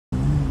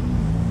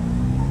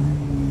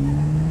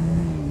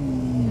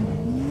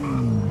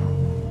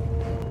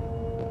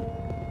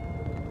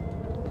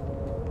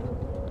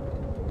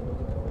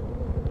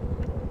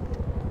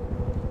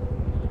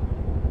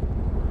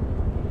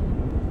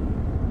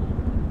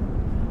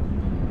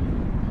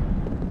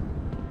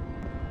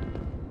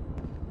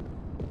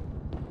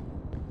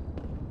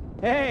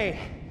Hey,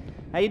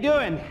 how you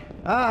doing?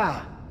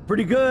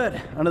 Pretty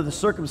good, under the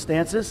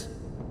circumstances.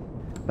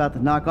 About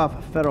to knock off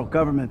a federal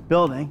government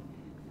building.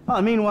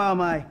 Meanwhile,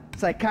 my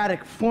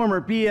psychotic former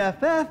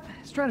BFF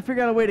is trying to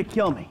figure out a way to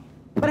kill me.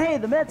 But hey,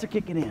 the meds are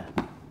kicking in.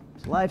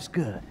 So life's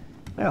good.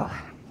 Well,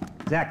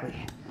 exactly.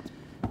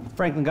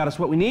 Franklin got us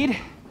what we need.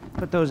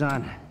 Put those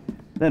on.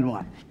 Then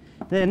what?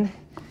 Then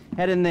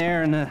head in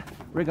there and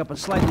rig up a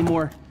slightly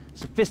more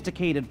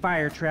sophisticated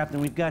fire trap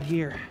than we've got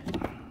here.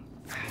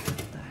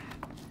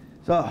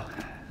 So,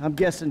 I'm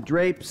guessing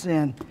drapes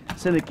and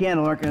scented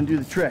candle aren't gonna do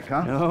the trick,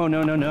 huh?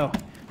 No.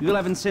 You'll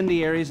have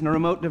incendiaries and a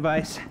remote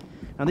device.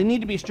 Now, they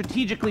need to be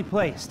strategically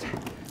placed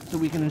so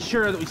we can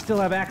ensure that we still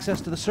have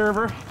access to the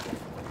server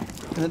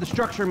and that the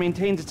structure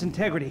maintains its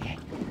integrity.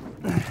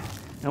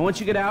 Now, once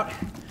you get out,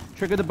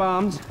 trigger the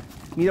bombs,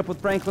 meet up with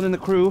Franklin and the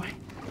crew,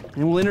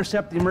 and we'll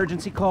intercept the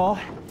emergency call,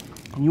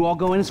 and you all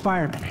go in as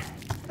firemen.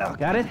 Oh,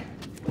 got it?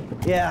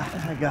 Yeah,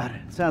 I got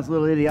it. Sounds a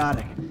little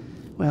idiotic.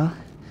 Well,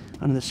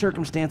 under the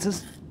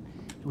circumstances,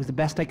 it was the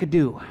best I could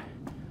do.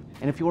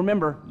 And if you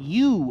remember,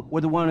 you were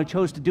the one who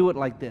chose to do it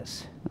like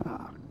this.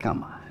 Oh,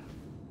 come on.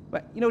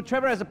 But, you know,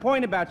 Trevor has a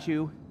point about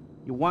you.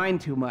 You whine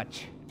too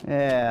much.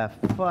 Yeah,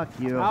 fuck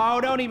you.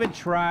 Oh, don't even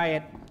try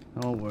it.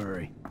 Don't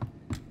worry.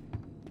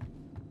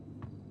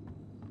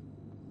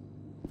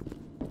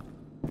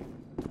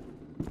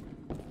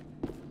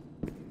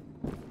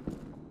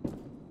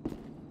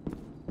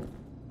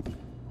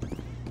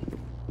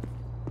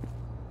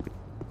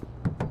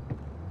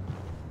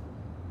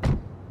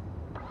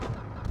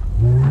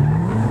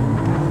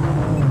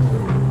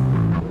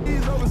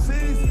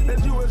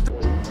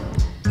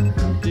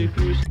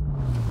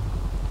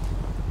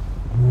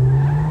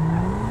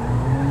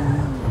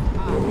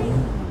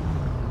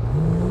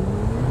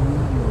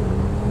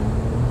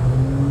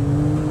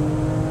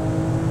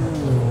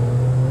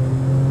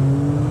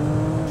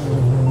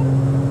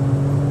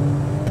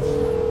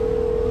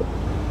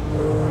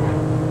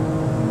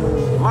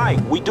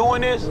 We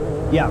doing this?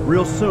 Yeah,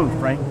 real soon,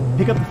 Frank.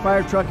 Pick up the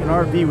fire truck and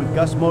RV with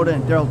Gus Moda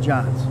and Daryl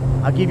Johns.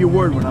 I'll give you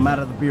word when I'm out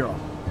of the bureau.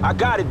 I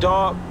got it,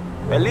 dawg.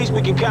 At least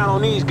we can count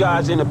on these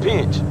guys in a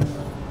pinch.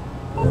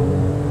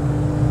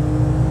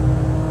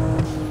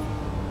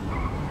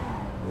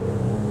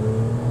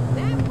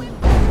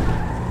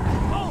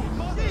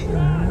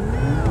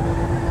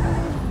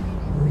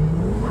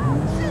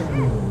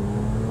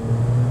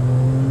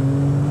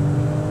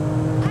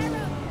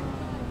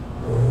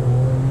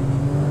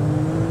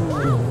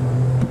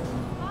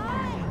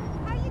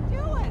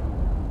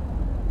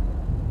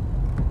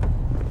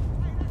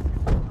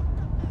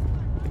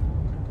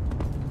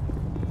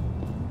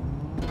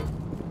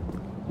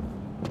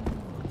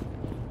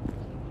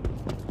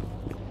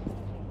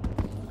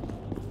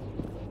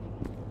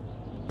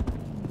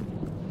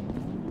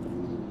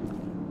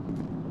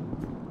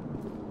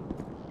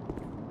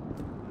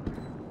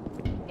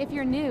 If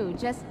you're new,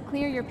 just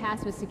clear your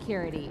pass with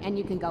security, and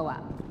you can go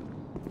up.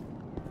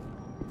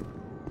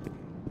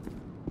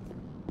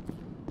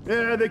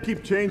 Yeah, they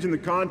keep changing the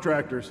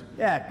contractors.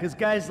 Yeah, because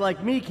guys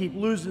like me keep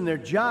losing their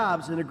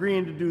jobs and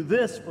agreeing to do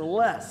this for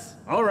less.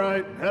 All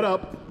right, head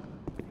up.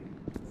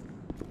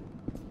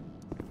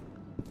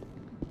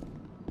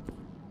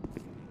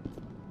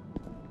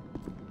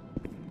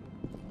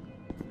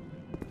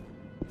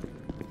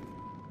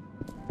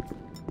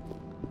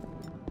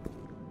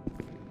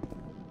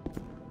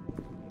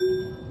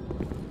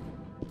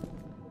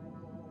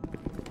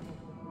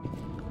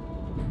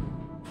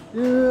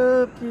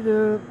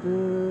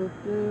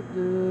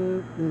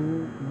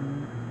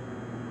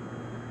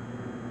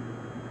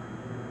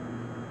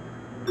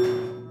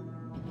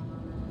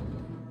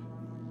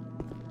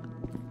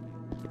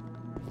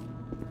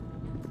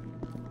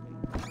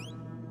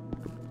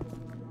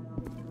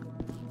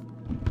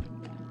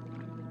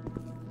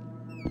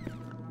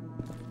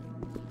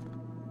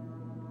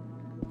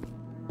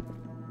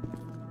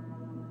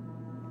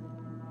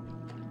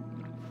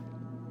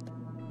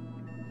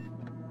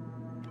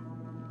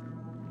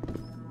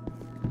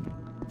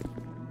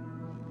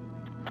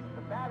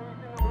 Batteries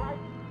in the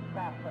right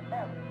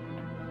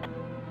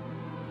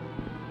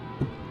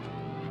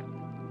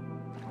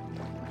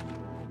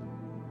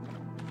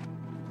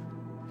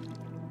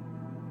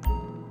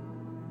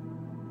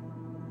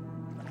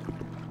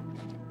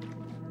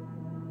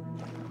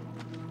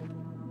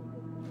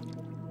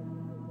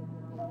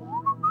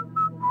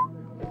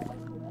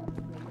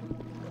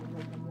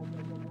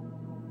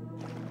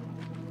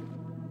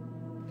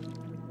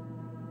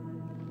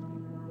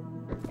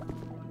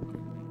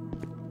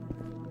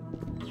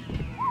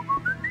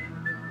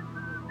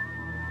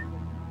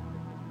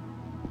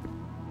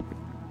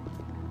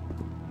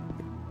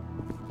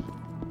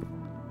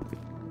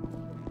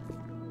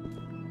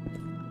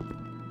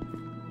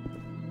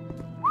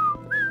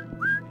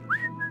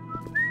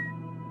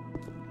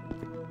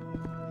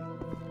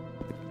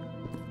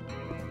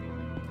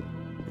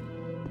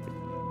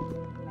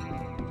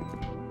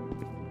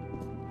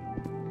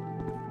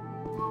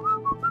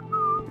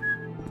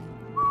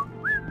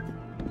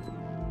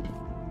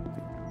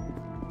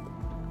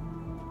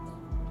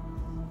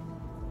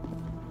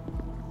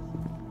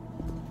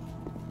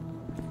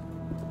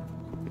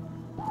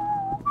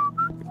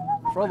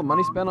For all the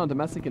money spent on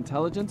domestic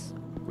intelligence,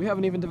 we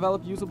haven't even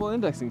developed usable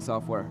indexing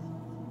software.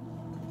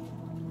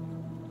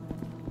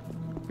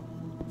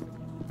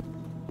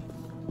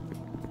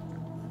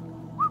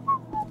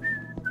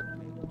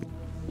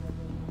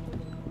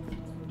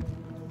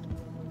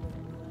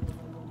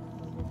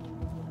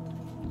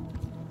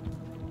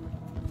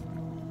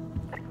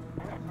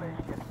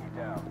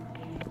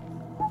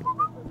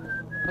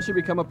 I should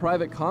become a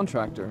private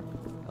contractor.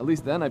 At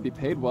least then I'd be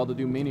paid well to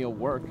do menial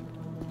work.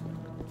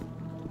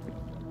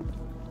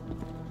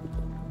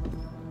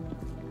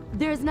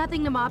 There's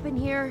nothing to mop in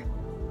here.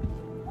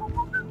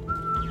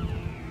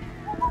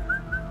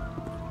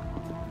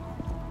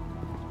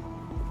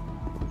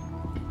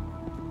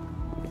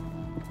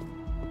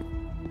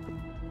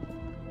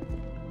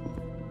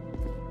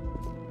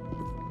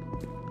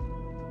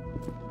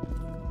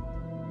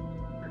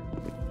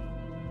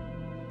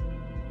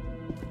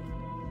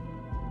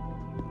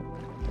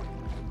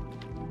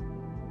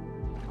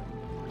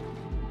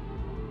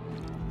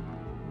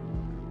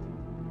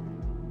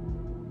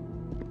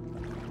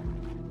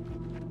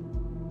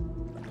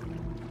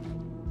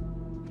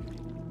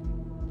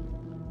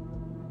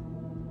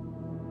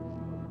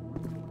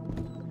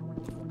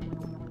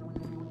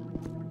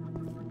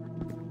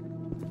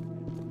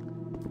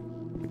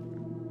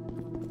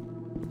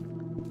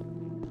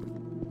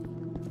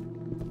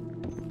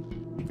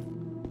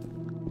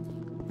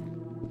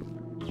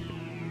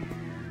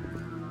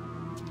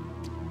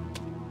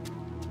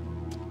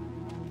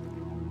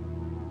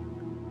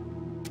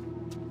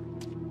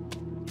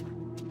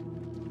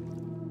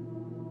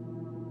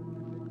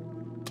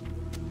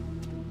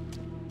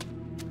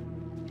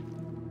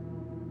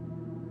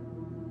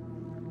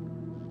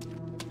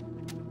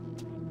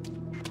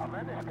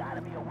 There's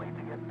gotta be a way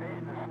to get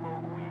paid to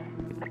smoke weed.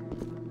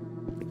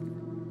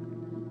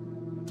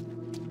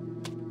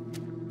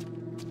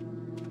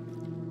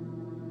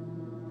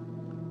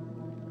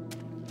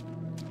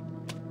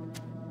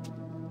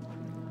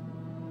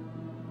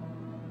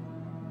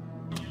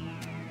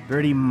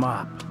 30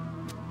 mop.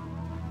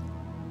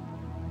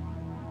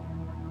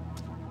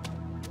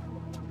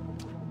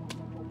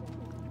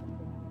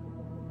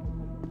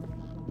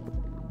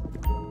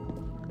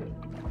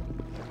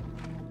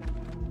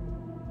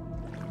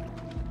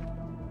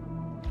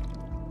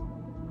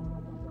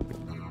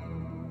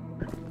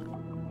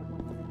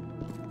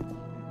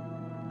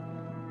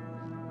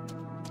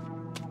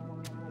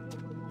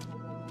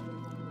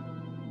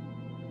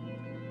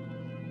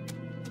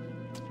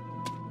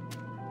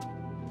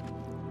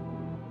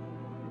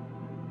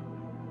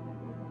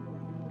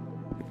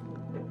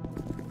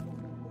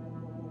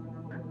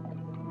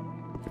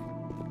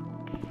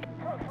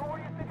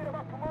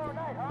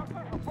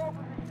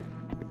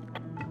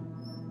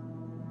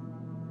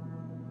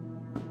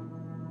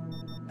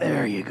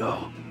 There you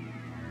go.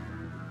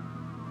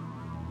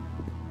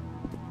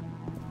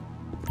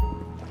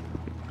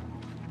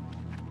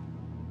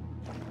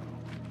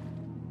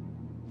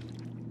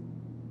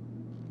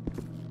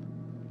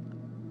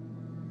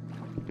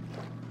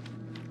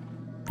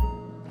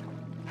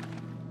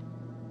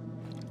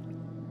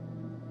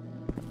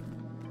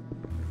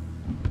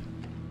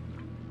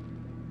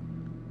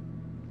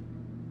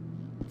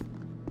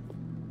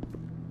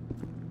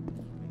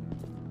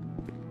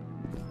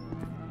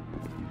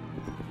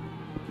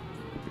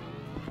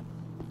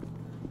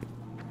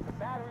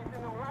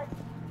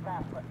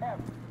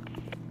 Forever.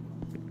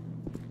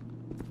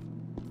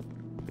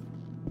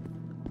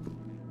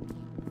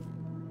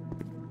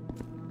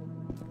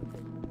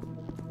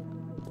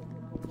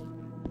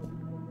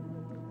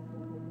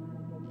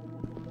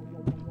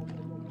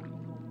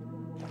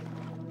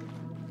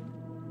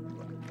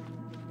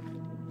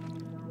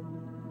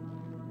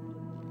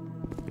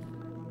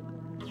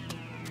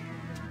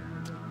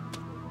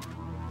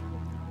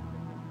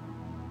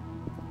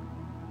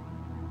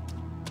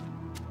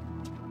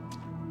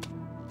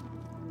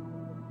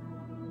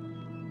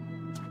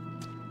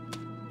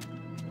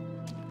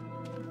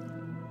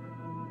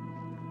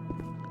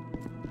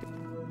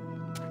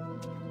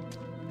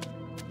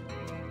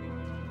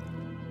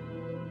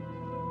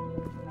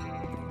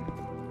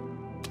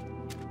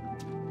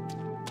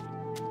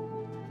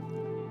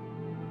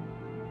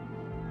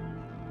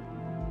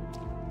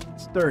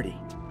 It's 30. This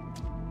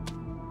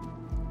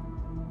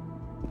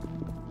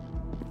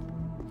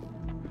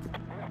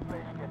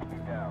place gets me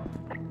down.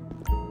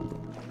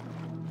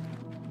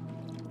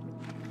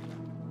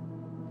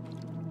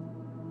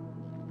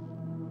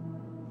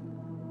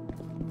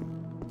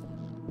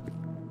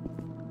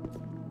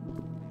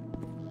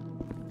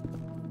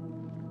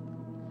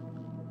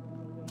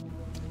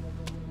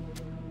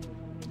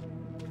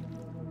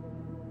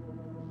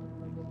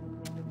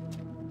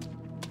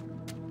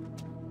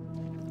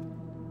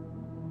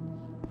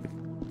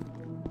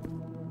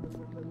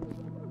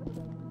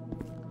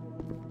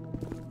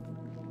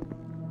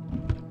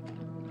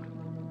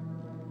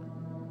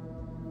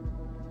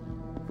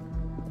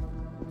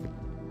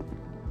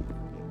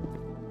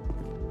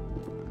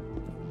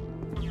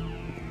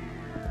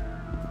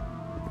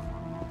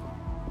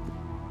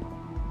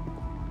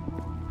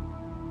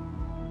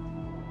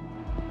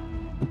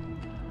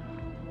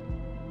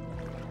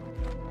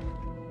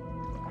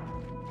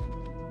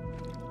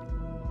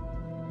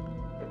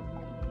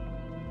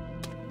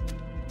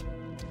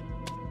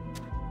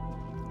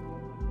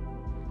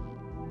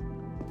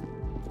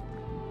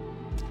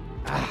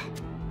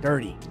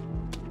 dirty.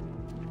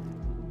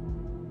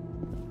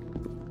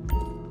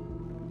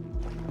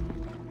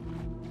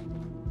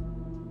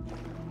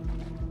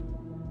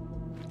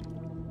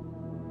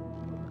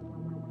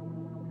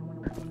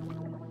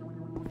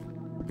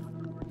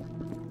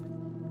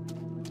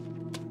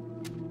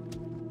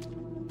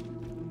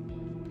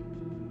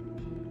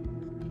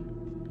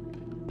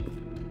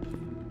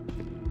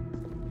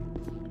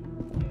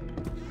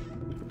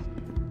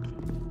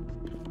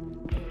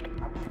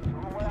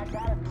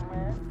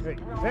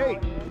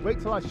 Hey,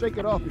 wait till I shake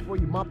it off before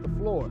you mop the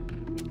floor.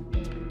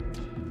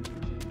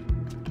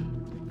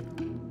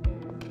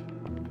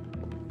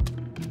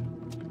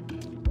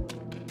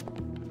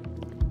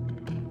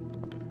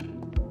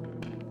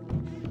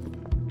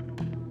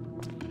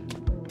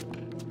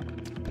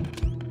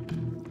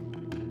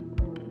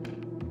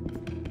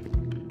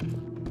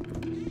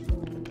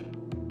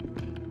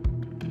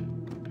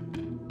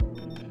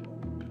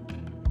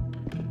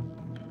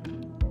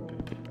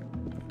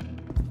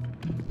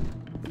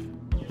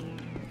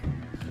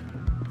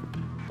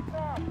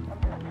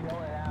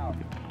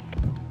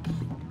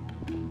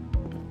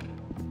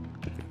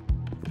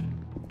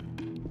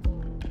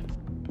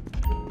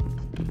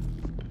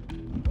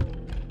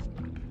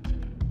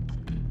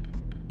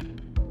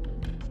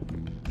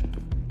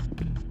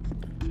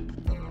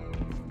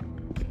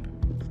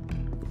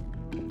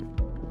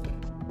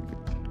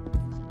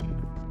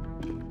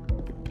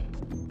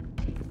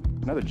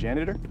 Another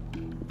janitor?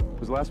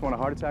 Was the last one a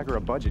heart attack or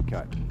a budget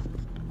cut?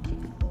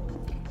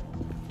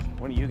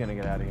 When are you gonna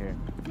get out of here?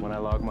 When I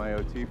log my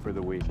OT for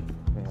the week.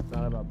 Hey, it's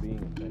not about being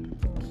effective.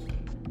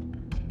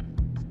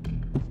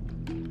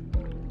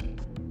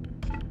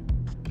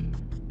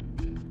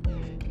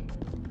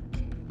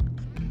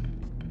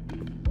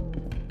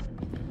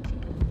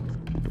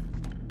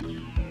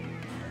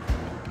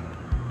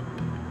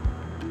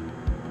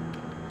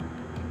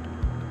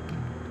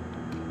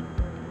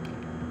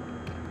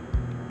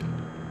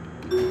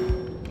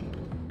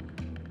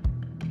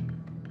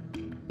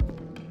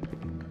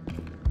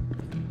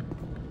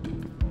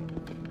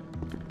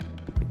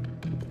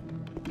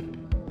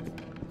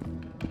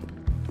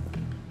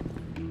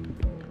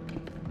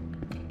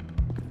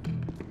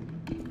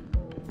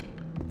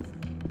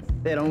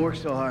 Hey, don't work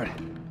so hard.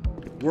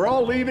 We're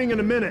all leaving in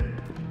a minute.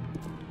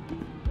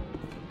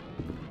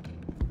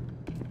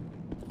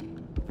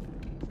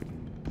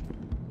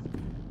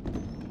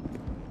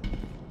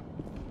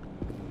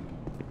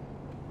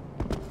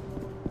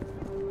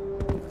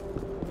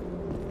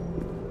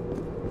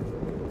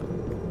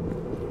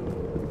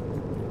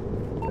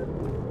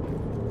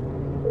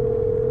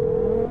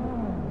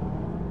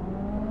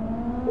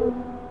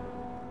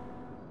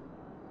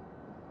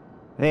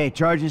 Hey,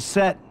 charge is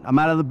set. I'm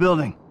out of the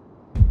building.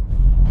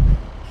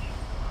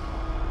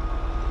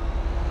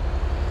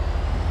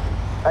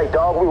 Hey,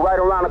 dog, we right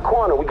around the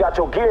corner. We got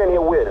your gear in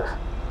here with us.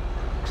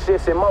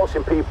 Shit's in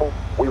motion, people.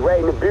 We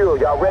raiding the bureau.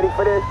 Y'all ready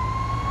for this?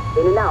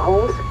 In and out,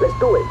 Holmes. Let's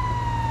do it.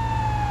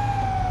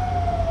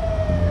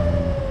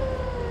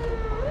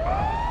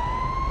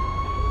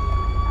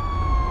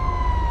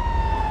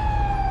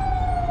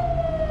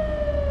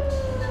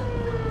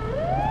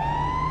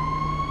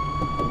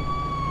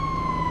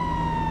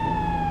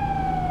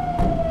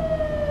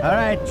 All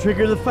right,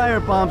 trigger the fire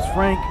bombs,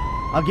 Frank.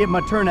 I'll get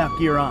my turnout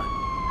gear on.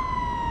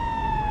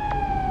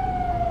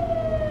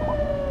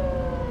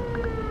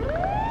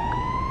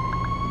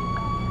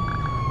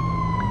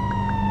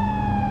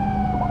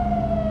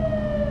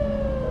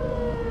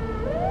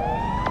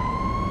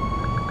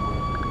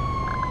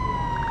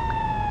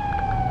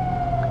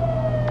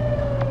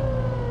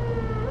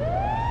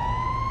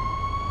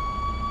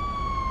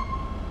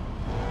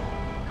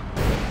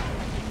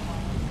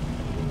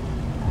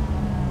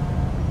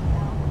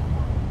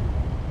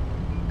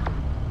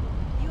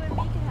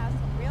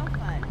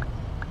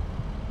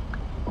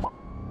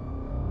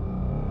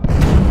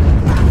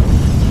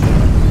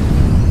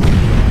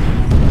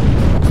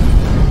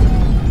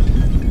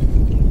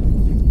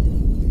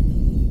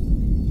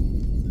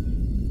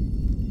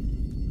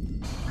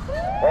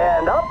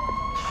 And up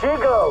she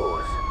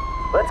goes.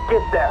 Let's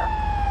get there.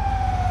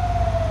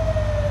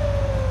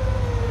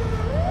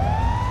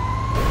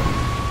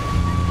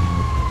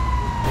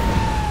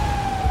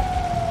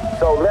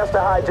 So Lester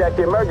hijacked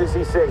the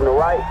emergency signal,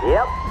 right?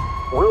 Yep.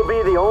 We'll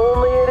be the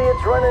only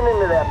idiots running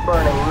into that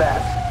burning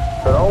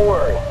mess. So don't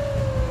worry.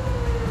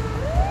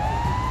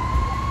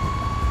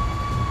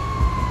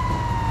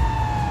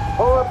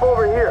 Pull up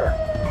over here.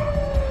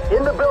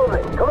 In the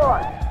building. Come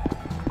on.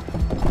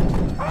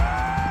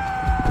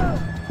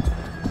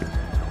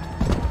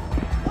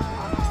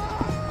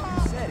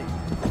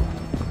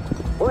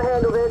 We'll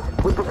handle this.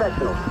 We're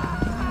professionals.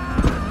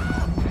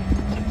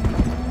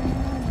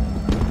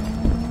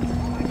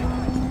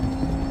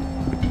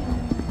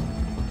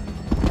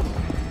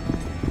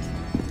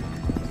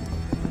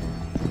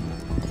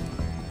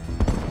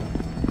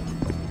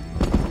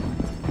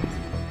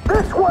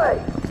 This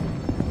way!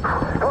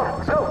 Come on,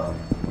 let's go.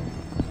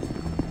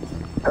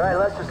 All right,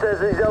 Lester says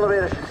these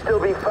elevators should still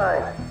be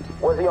fine.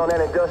 Was he on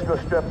that industrial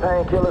strep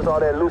painkillers or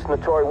that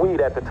hallucinatory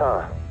weed at the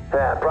time?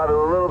 Yeah, probably a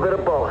little bit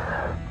of both.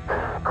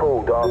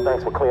 Cool, dog.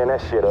 Thanks for clearing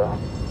that shit up.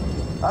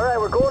 All right,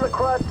 we're going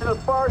across to the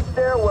far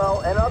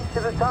stairwell and up to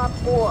the top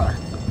floor.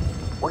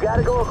 We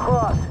gotta go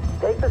across.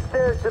 Take the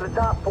stairs to the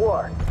top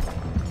floor.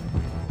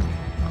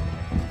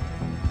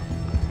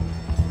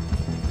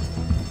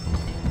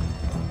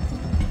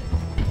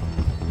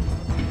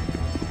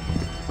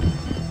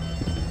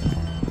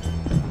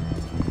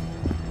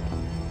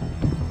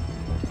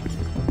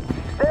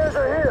 Stairs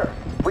are here.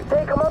 We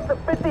take them up to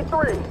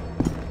 53.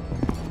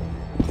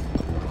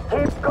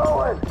 Keep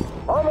going.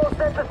 Almost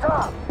at the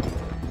top.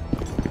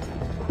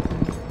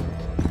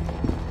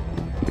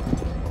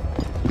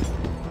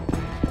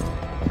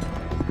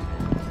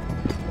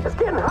 It's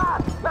getting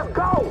hot. Let's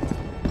go.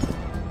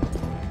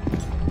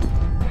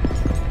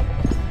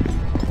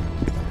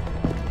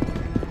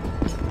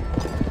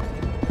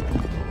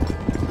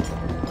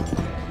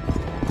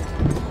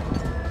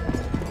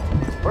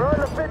 We're on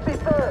the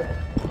 53rd.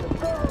 The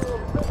server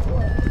room's this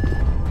way.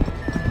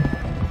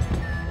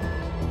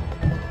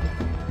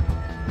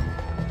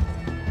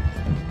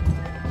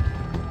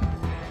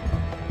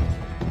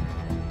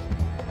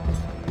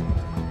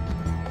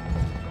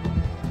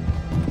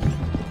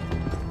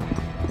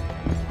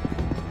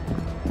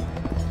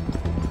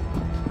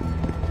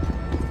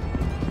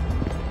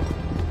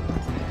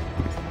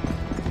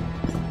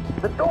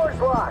 The door's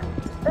locked.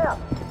 Now,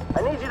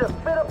 I need you to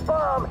fit a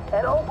bomb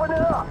and open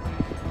it up.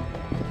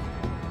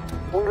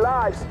 We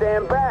live,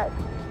 stand back.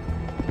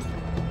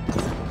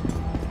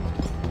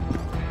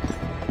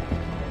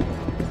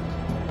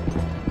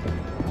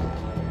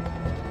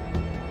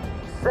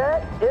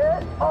 Set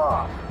it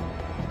off.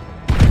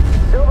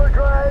 Silver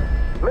drive,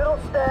 middle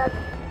stack,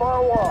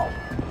 far wall.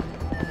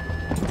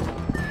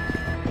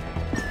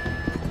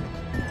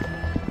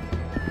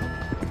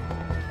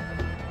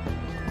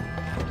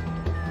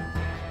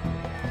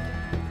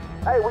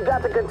 Hey, we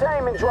got the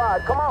containment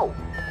drive. Come on.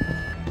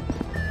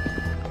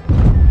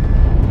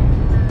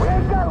 We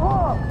ain't got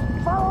long.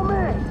 Follow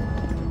me.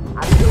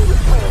 I knew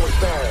this plan was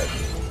bad.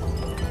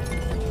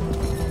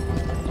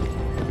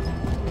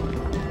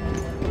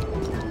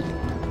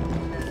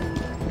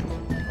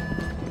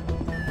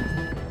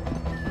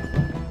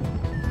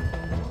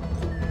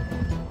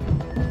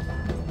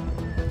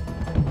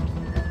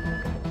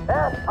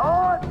 F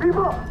on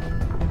people.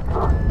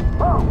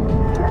 Oh,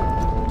 shit.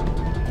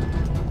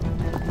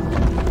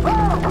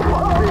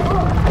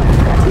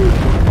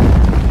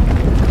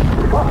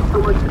 Fuck, so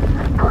much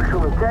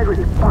structural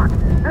integrity. Fuck.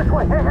 This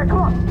way. Hey,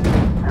 come on.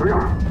 Here we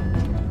are.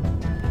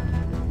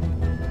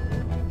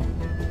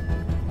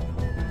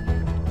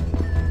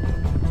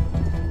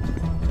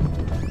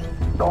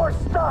 Door's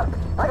stuck.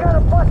 I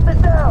gotta bust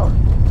it down.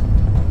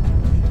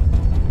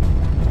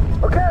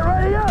 Okay,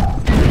 ready up.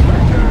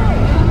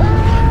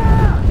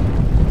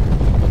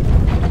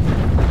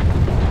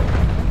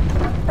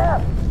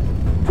 F.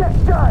 Check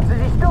Johns. Is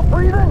he still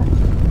breathing?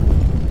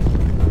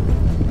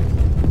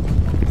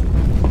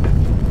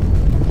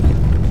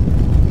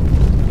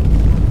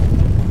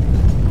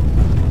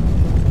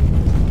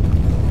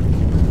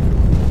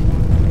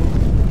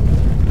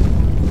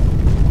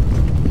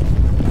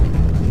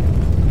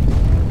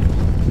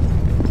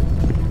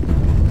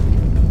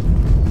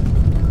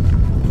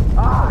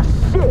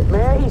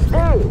 Man, he's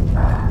dead.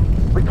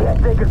 We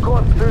can't take a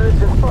corpse through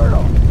this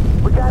inferno.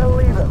 We gotta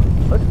leave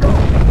him. Let's go.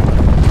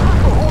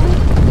 Hustle, homie.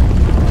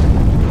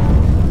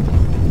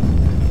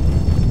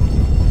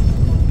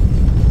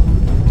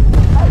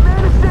 Hey,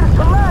 man, this shit is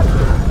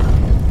collapsing.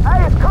 Hey,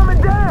 it's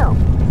coming down.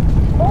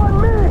 On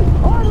me.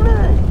 On me.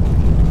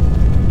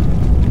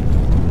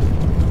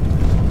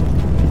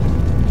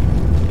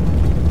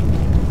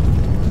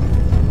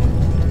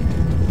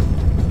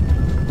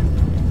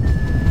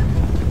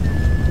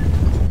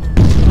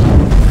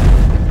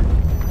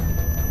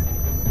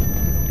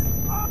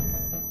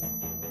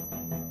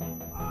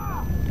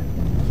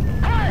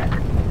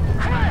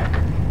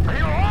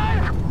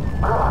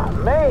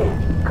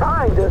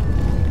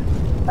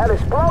 That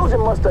explosion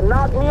must have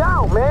knocked me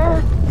out,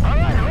 man. All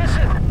right,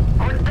 listen.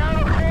 We're down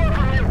a floor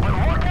from you, but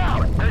look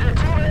out. There's a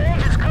team of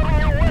agents coming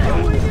your way. They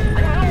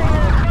know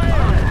we're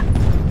firing.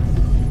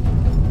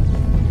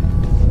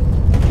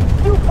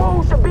 You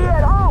fools should be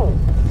at home.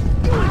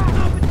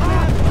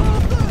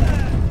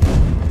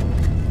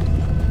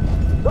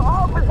 The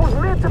office was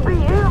meant to be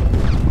empty.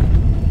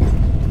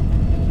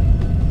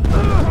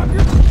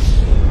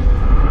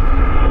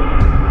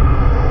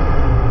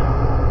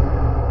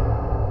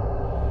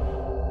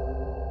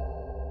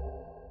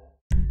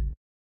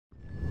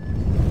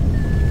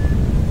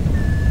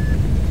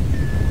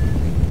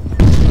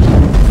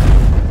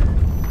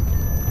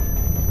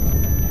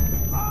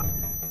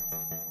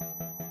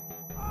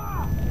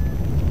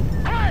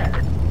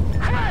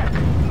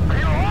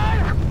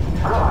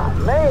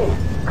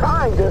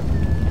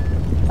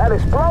 That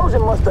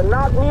explosion must have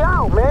knocked me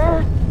out,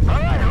 man. All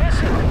right,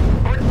 listen.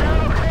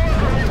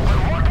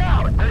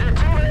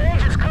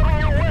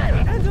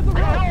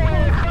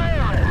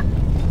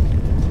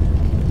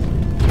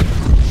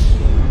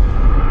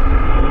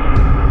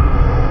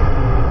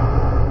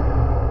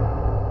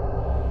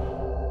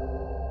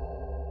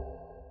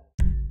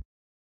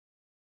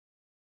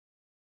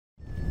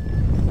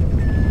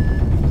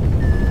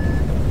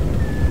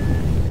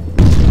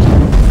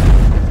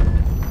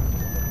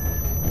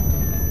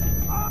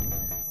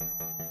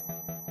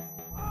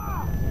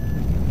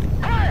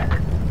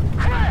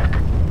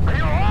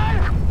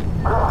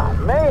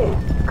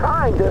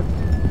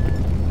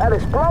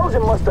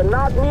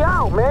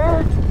 out,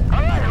 man!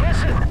 Alright,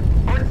 listen.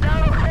 We're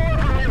down a floor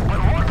from you, but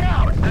look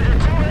out! There's a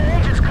team of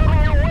agents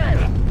coming your way.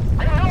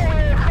 They know we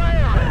ain't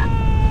firemen.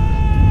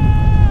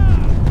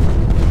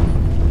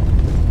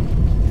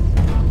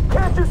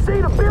 Can't you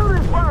see the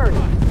building's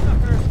burning?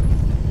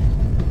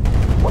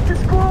 What you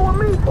screwing with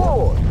me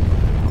for?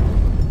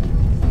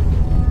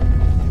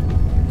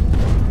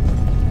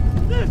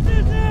 This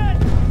is it!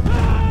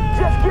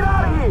 Just get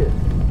out of here!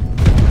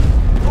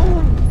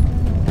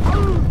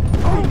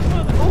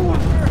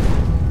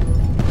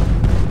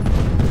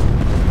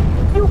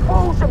 You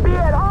fools should be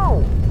at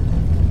home!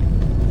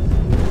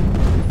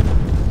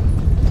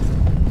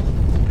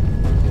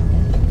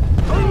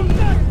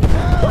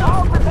 The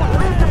office was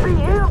meant to be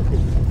empty!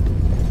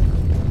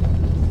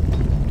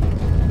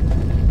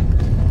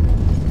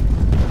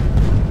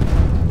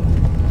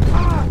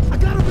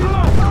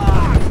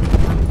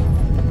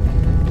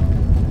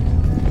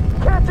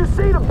 Can't you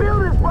see the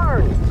building's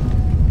burning?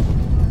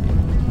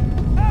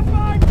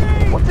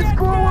 What you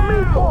screwing with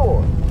me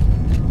for?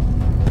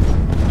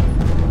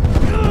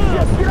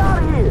 Just get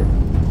out of here!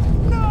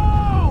 No!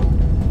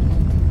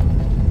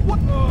 What?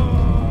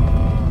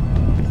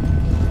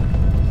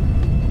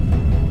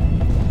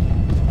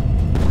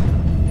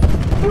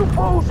 You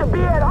fools should be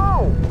at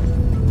home!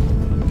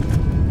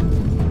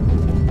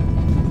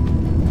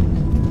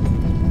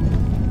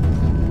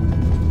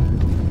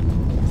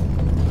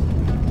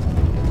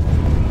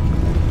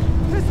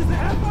 This is the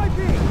FIB!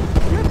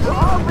 The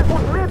office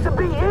was meant to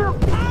be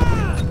empty!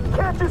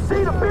 Can't you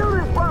see the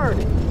building's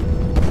burning?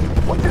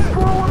 What you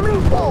screwing with me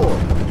for?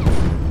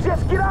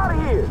 Just get out of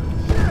here!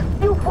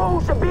 You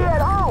fools should be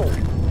at home!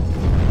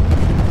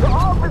 The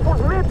office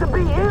was meant to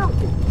be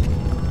empty!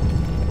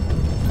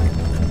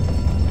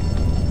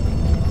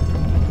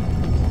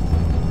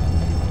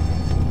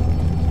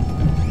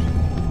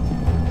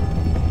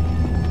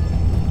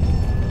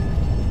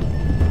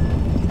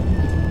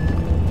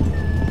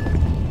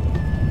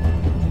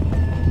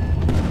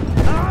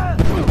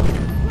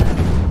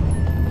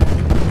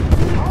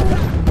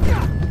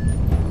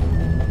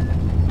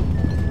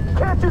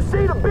 Can't you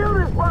see the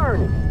building's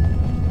burning?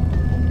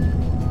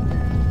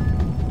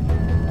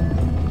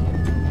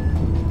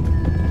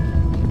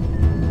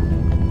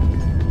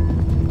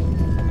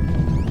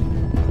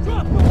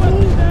 Drop the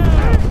weapons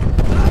down!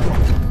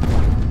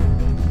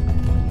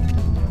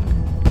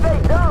 Stay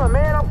down,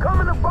 man. I'm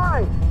coming to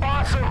find you.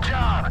 Awesome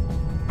job!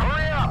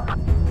 Hurry up!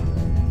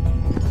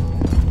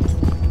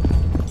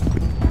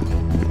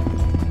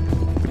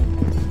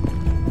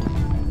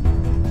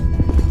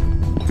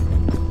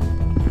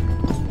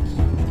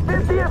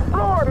 '50th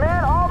floor,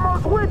 man.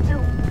 Almost with you.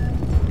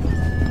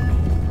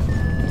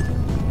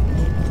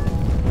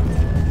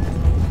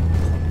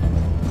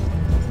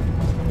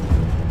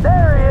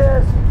 There he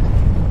is.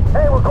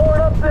 Hey, we're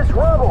going up this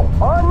rubble.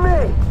 On me.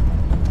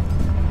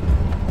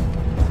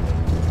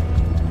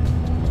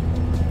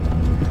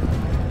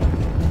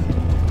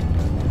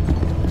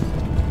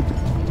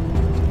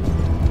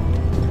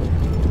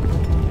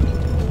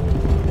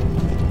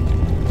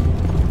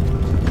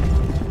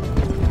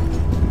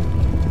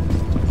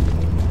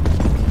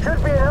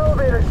 Should be an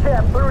elevator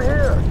shaft through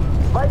here.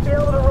 Might be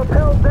able to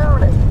rappel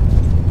down it.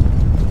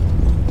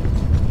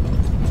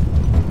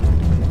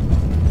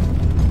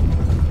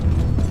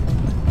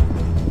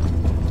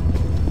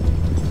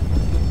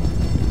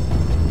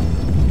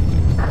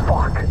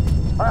 Fuck.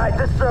 Alright,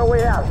 this is our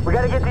way out. We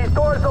gotta get these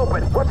doors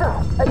open. What's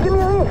up? Hey, give me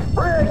a hand.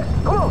 Briggs,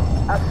 come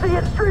on. I see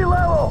it street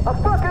level. I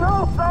fucking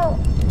hope so.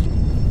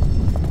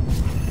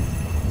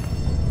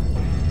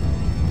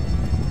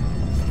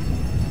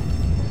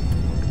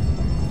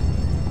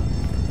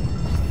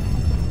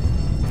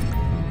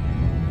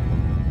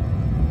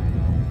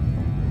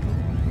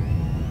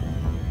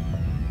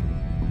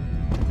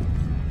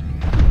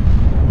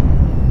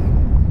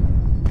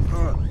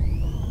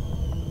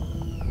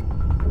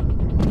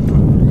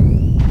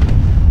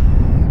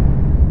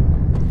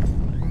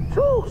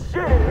 Oh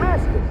shit, it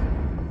missed us.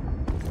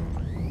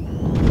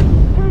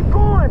 Keep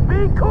going, be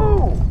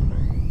cool.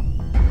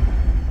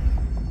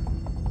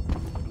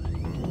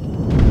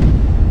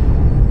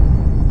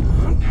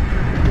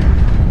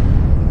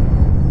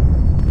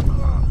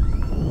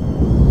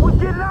 We're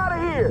getting out of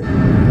here.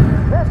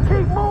 Let's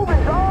keep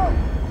moving, dog.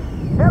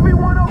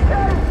 Everyone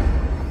okay?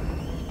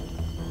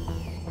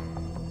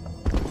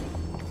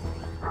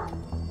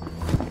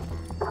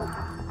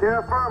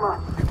 Terra firma.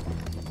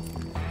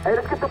 Hey,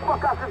 let's get the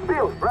fuck out this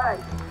building, right?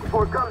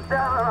 Before it comes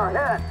down on our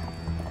heads.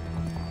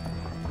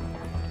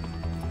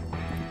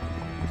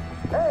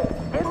 Hey,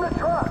 get in the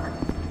truck.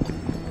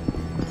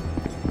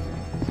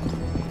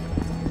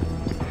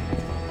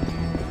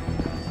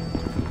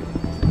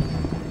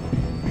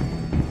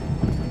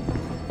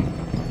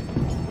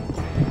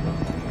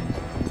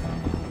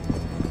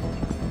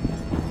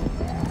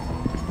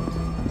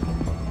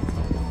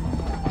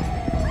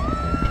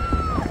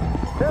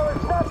 There was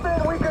nothing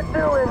we could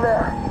do in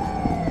there.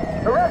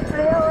 The rest of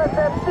the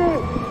LSMC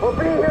will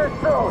be here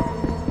soon.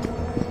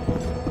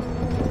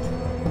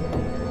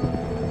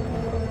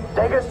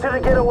 Take us to the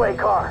getaway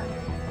car.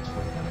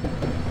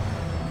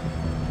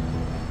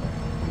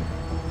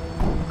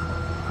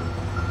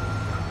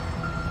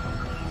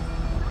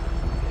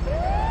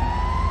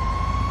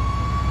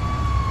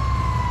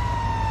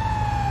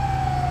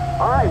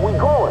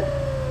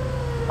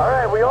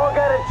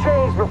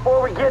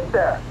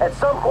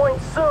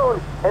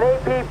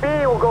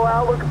 LAPD will go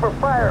out looking for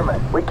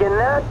firemen. We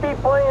cannot be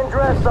playing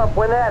dress up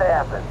when that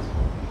happens.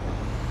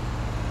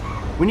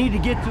 We need to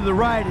get to the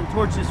ride and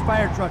towards this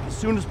fire truck as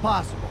soon as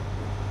possible.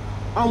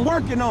 I'm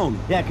working on it.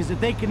 Yeah, because if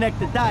they connect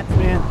the dots,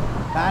 man,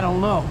 I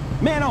don't know.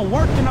 Man, I'm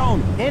working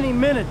on it. Any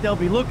minute they'll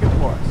be looking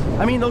for us.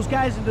 I mean, those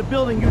guys in the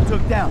building you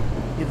took down.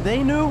 If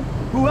they knew,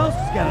 who else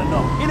is gonna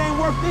know? It ain't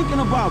worth thinking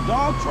about,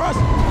 dog. Trust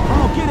me.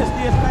 I'm gonna get us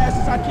there as fast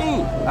as I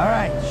can. All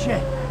right,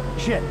 shit.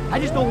 I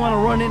just don't want to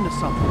run into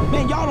something.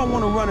 Man, y'all don't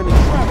want to run into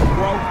traffic,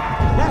 bro.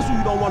 That's who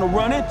you don't want to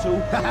run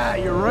into. Haha,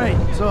 you're right.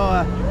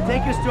 So,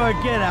 take us to our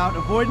get out,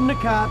 avoiding the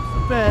cops,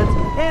 the feds,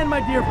 and my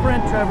dear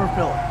friend Trevor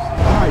Phillips.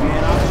 All right,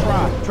 man, I'll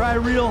try. Try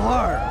real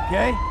hard,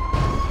 okay?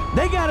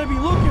 They gotta be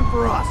looking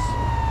for us.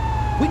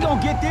 We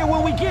gonna get there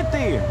when we get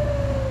there.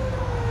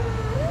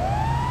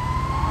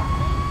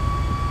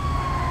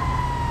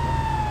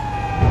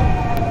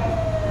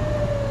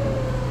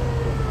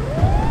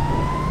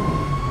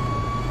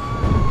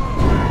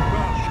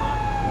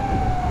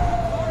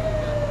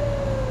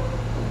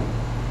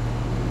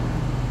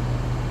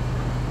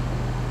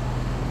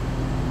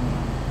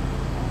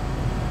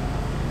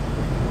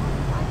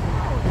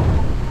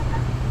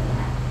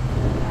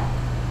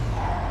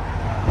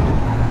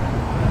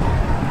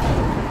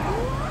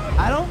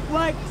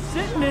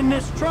 Sitting in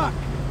this truck.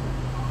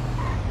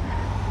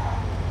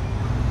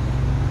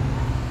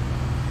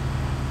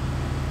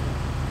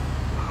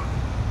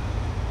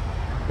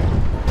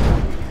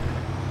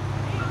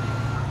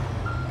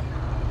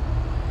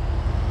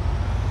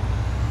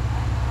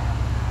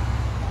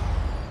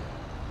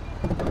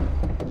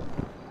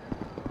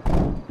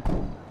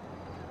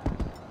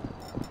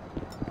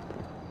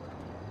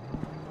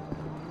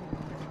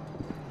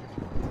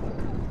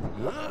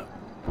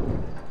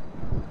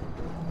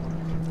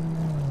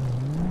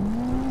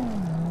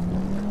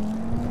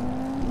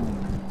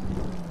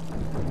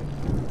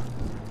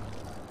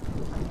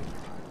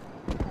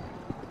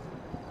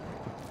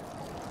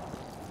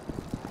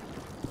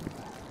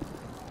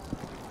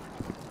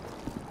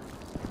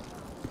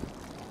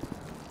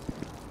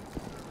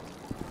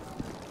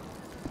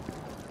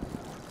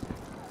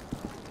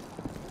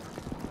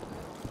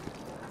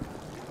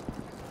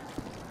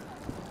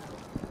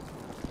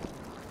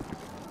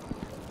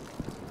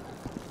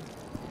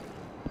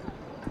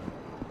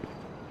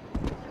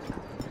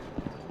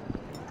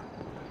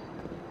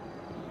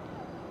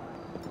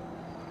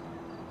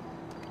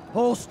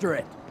 Holster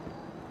it.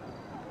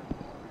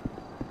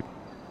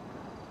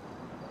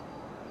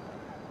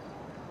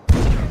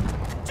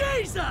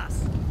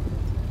 Jesus!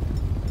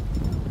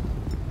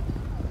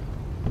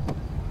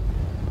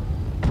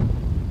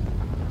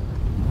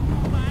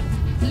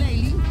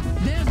 Lately,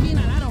 there's been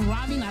a lot of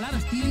robbing, a lot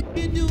of stealing.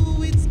 You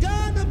do, it's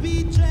gonna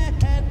be dread.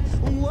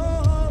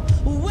 Whoa,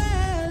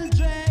 well,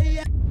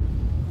 dread.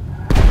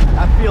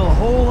 I feel a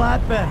whole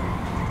lot better.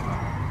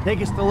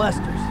 Take us to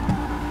Lester's.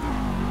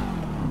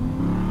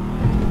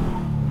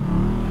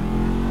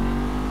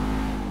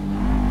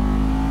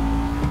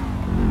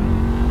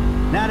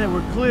 Now that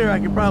we're clear, I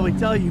can probably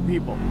tell you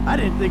people. I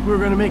didn't think we were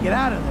gonna make it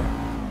out of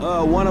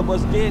there. One of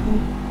us didn't.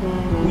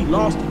 We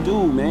lost the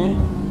dude,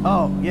 man.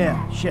 Oh,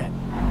 yeah, shit.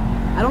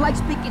 I don't like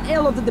speaking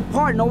ill of the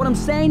departed, know what I'm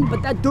saying?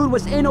 But that dude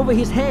was in over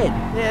his head.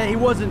 Yeah, he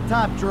wasn't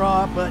top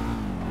draw, but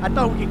I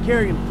thought we could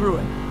carry him through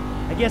it.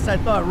 I guess I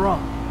thought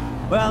wrong.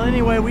 Well,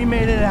 anyway, we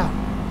made it out.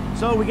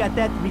 So we got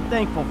that to be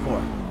thankful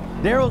for.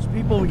 Daryl's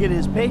people will get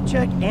his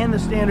paycheck and the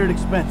standard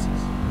expenses.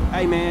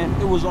 Hey, man,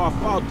 it was our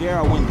fault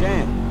Daryl went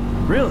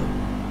down. Really?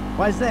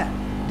 Why's that?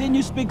 Didn't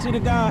you speak to the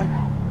guy?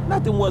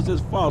 Nothing was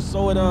his fault,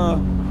 so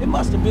it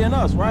must have been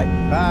us, right?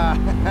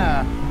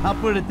 I'll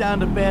put it down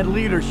to bad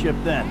leadership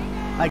then.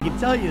 I can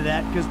tell you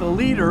that because the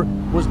leader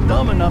was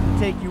dumb enough to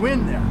take you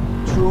in there.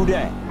 True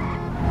that.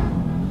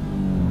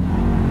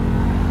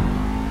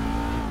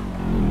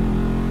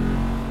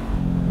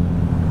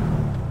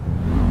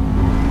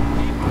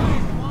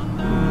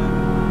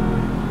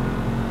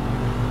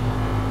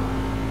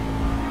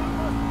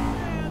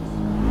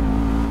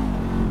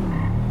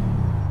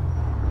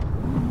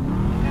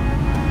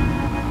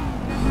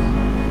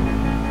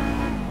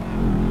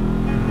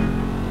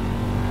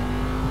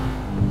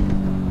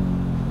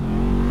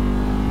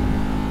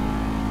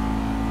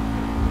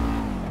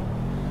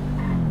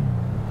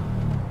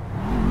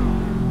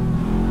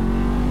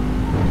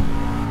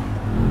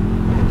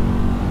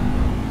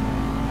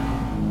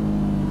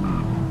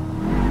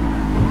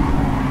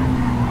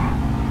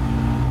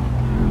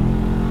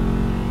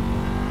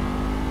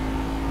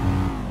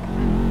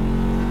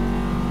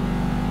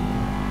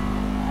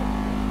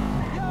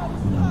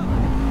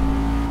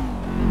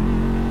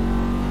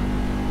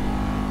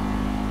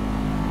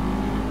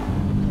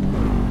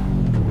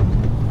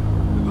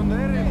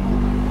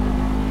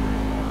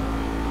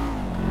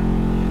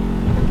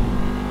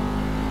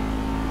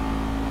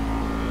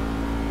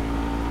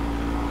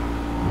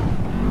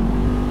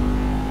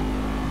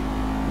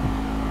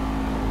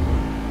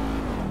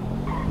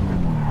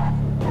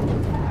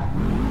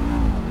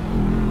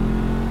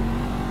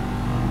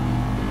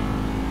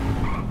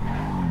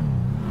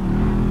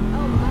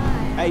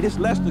 Hey, this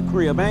Lester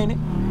crib, ain't it?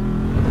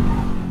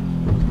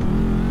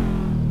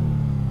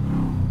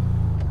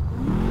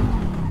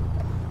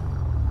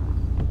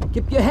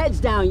 Keep your heads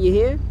down, you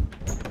hear?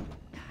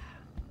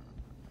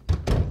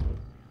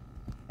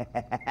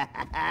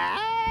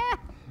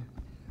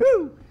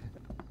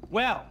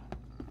 Well,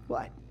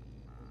 What?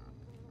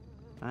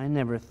 I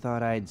never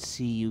thought I'd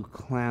see you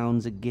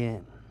clowns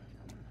again.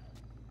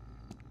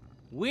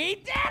 We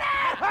did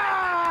it!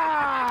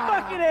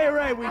 Fucking A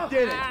right, we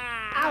did it!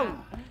 Ow!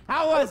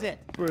 How was it?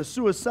 For a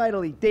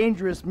suicidally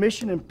dangerous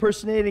mission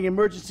impersonating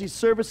emergency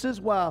services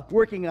while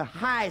working a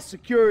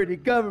high-security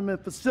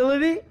government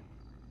facility,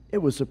 it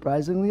was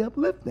surprisingly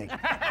uplifting.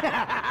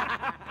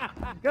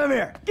 Come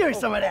here, give me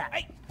some of that.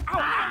 Hey! Ow!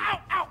 Ow!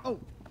 Ow! Oh,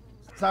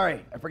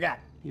 sorry, I forgot.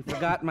 You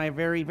forgot my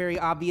very, very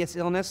obvious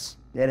illness?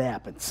 It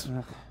happens.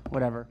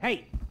 Whatever.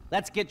 Hey,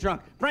 let's get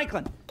drunk.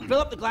 Franklin, fill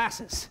up the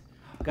glasses.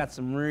 Got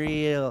some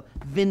real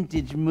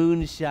vintage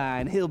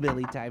moonshine,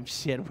 hillbilly type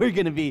shit. We're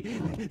gonna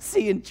be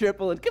seeing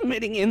triple and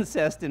committing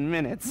incest in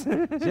minutes.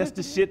 Just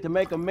the shit to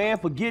make a man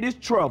forget his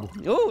trouble.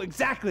 Oh,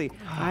 exactly.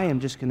 I am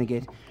just gonna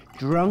get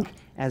drunk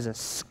as a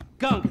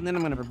skunk, and then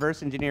I'm gonna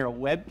reverse engineer a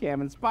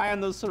webcam and spy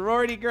on those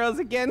sorority girls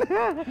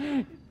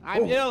again.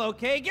 I'm ill,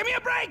 okay? Give me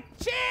a break!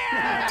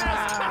 Cheers!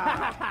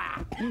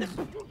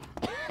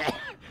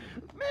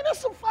 Man,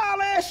 that's some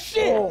foul-ass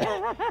shit.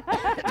 All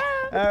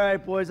right,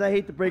 boys, I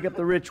hate to break up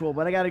the ritual,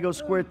 but I gotta go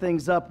square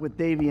things up with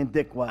Davey and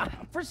Dickwad.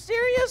 For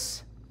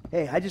serious?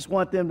 Hey, I just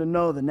want them to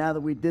know that now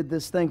that we did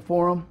this thing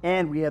for them,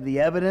 and we have the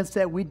evidence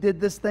that we did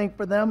this thing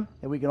for them,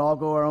 that we can all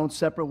go our own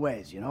separate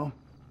ways, you know?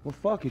 Well,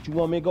 fuck it. You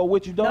want me to go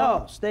with you,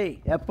 dog? No,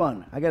 stay. Have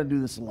fun. I gotta do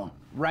this alone.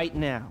 Right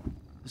now.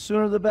 The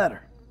sooner the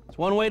better. It's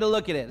one way to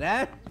look at it,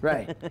 huh?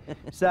 Right.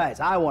 Besides,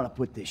 I want to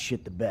put this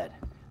shit to bed.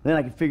 Then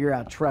I can figure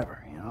out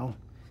Trevor, you know?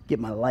 Get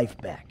my life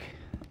back.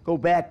 Go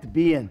back to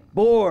being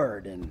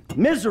bored and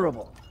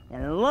miserable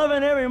and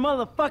loving every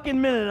motherfucking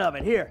minute of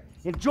it. Here,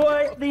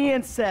 enjoy the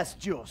incest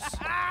juice.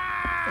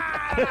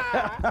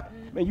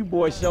 Man, you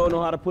boys sure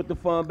know how to put the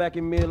fun back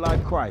in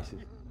midlife crisis.